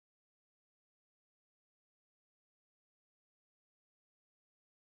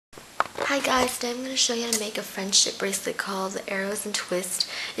Hi guys, today I'm going to show you how to make a friendship bracelet called the Arrows and Twist.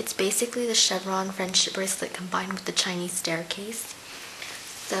 It's basically the chevron friendship bracelet combined with the Chinese staircase.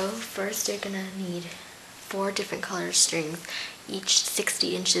 So first you're going to need 4 different color strings, each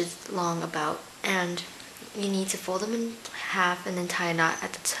 60 inches long about, and you need to fold them in half and then tie a knot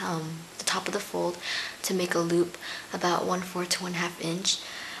at the top of the fold to make a loop about 1/4 to 1/2 inch.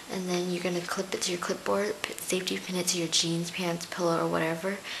 And then you're going to clip it to your clipboard, safety pin it to your jeans, pants, pillow, or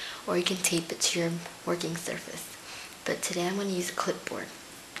whatever, or you can tape it to your working surface. But today I'm going to use a clipboard.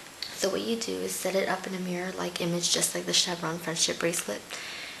 So what you do is set it up in a mirror-like image, just like the chevron friendship bracelet,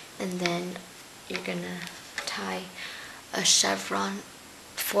 and then you're going to tie a chevron,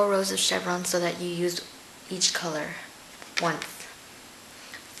 4 rows of chevrons, so that you use each color once.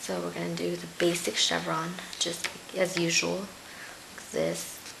 So we're going to do the basic chevron, just as usual, like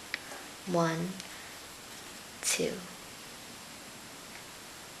this. 1, 2,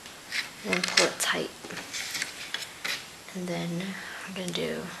 and then pull it tight. And then we're going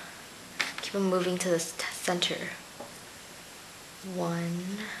to keep on moving to the center.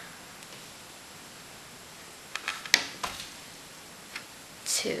 1,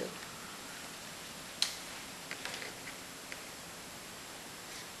 2,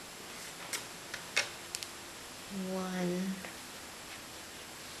 1,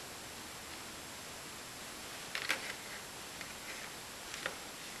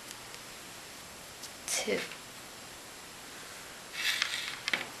 2.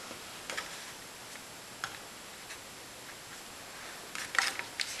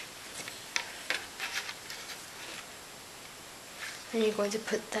 Then you're going to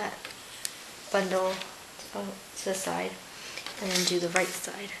put that bundle to the side and then do the right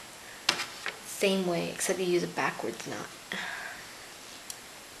side. Same way, except you use a backwards knot.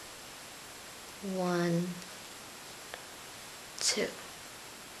 1, 2.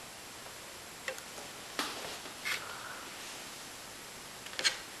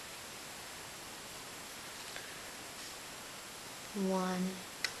 1,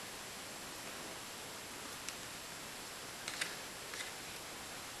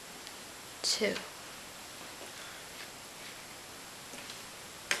 2.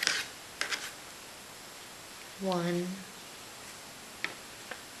 1,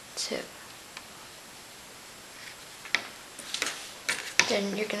 2.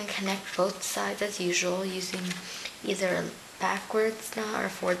 Then you're going to connect both sides as usual using either a backwards knot or a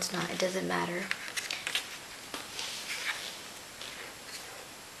forwards knot, it doesn't matter.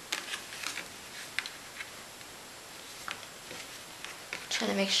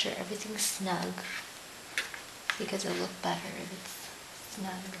 Trying to make sure everything's snug, because it'll look better if it's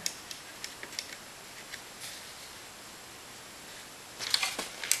snug.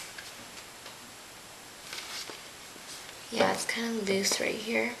 Yeah, it's kind of loose right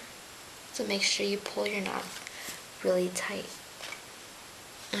here, so make sure you pull your knot really tight.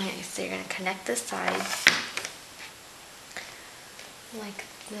 Okay, so you're going to connect the sides like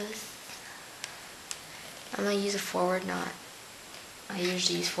this. I'm going to use a forward knot. I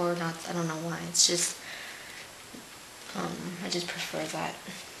usually use forward knots, I don't know why, it's just, I just prefer that.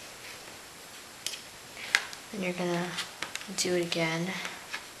 Then you're going to do it again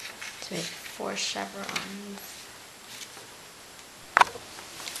to make 4 chevrons.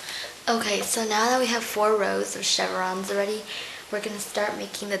 Okay, so now that we have 4 rows of chevrons already, we're going to start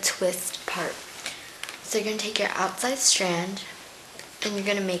making the twist part. So you're going to take your outside strand, and you're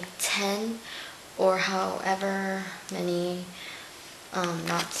going to make 10 or however many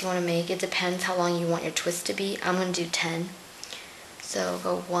knots you want to make. It depends how long you want your twist to be. I'm going to do 10. So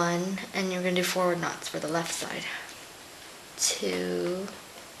go 1, and you're going to do forward knots for the left side. 2,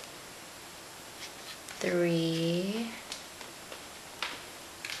 3,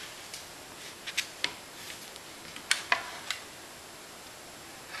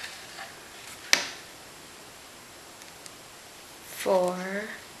 4,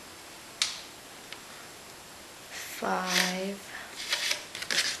 5,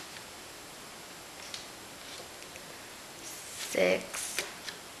 6,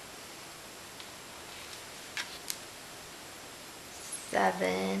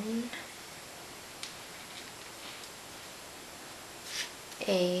 7,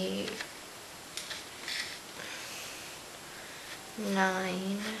 8,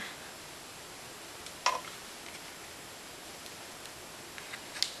 9,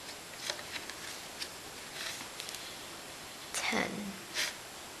 10.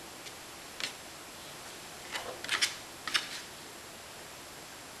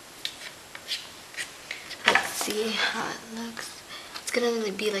 Let's see how it looks. It's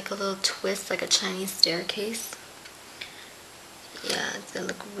gonna be like a little twist, like a Chinese staircase. Yeah, it's gonna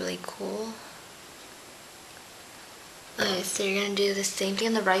look really cool. Okay, so you're gonna do the same thing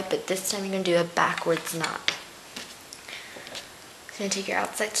on the right, but this time you're gonna do a backwards knot. So you're gonna take your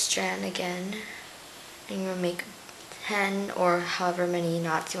outside strand again, and you're gonna make 10 or however many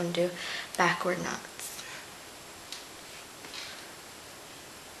knots you want to do, backward knots.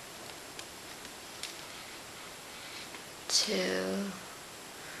 Two,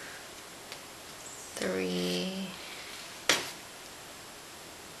 three,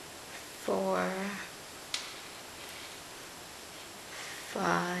 four,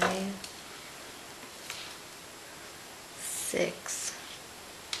 5, 6,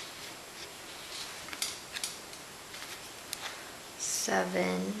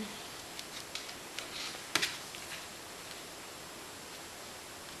 7,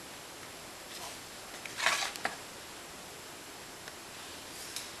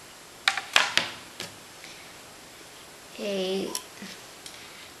 8,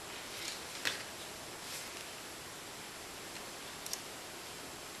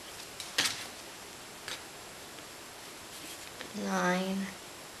 9,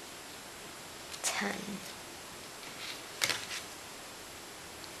 10.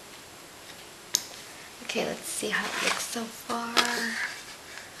 Okay, let's see how it looks so far.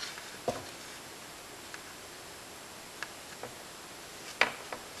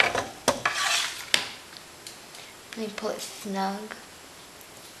 Let me pull it snug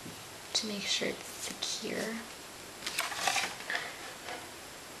to make sure it's secure.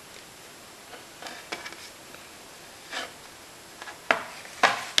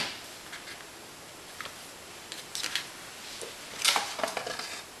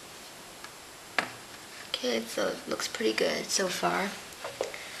 Okay, so it looks pretty good so far.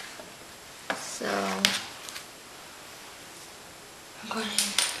 So I'm going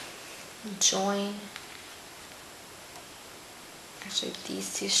to join, actually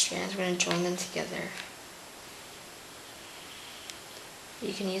these two strands, we're going to join them together.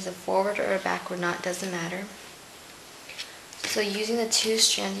 You can use a forward or a backward knot, doesn't matter. So using the two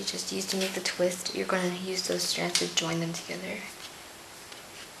strands you just used to make the twist, you're going to use those strands to join them together.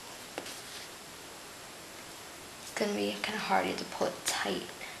 It's going to be kind of hard, you have to pull it tight.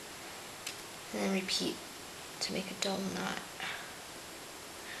 And then repeat to make a double knot.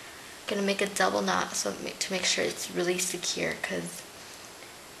 I'm going to make a double knot so to make sure it's really secure, because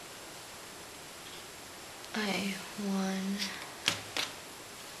one,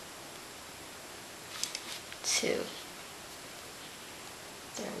 2.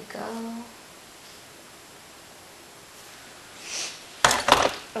 There we go.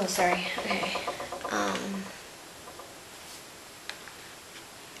 Oh, sorry. Okay.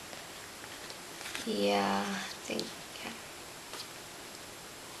 Yeah, I think, yeah.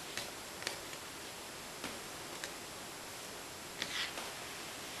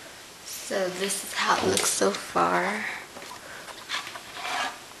 So this is how it looks so far.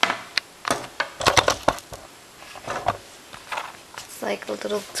 It's like a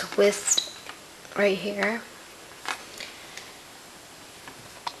little twist right here.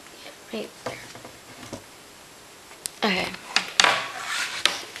 Right there. Okay.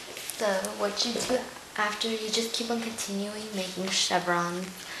 So what you do after, you just keep on continuing making chevrons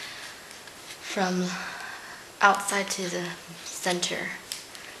from outside to the center.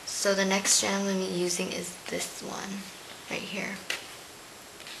 So the next strand I'm going to be using is this one right here.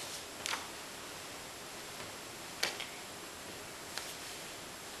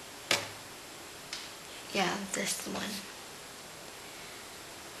 Yeah, this one.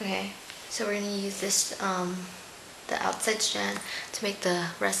 Okay, so we're going to use this, the outside strand to make the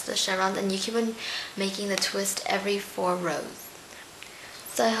rest of the chevrons, and you keep on making the twist every 4 rows.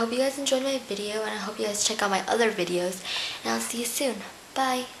 So I hope you guys enjoyed my video, and I hope you guys check out my other videos, and I'll see you soon.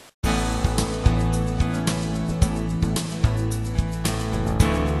 Bye!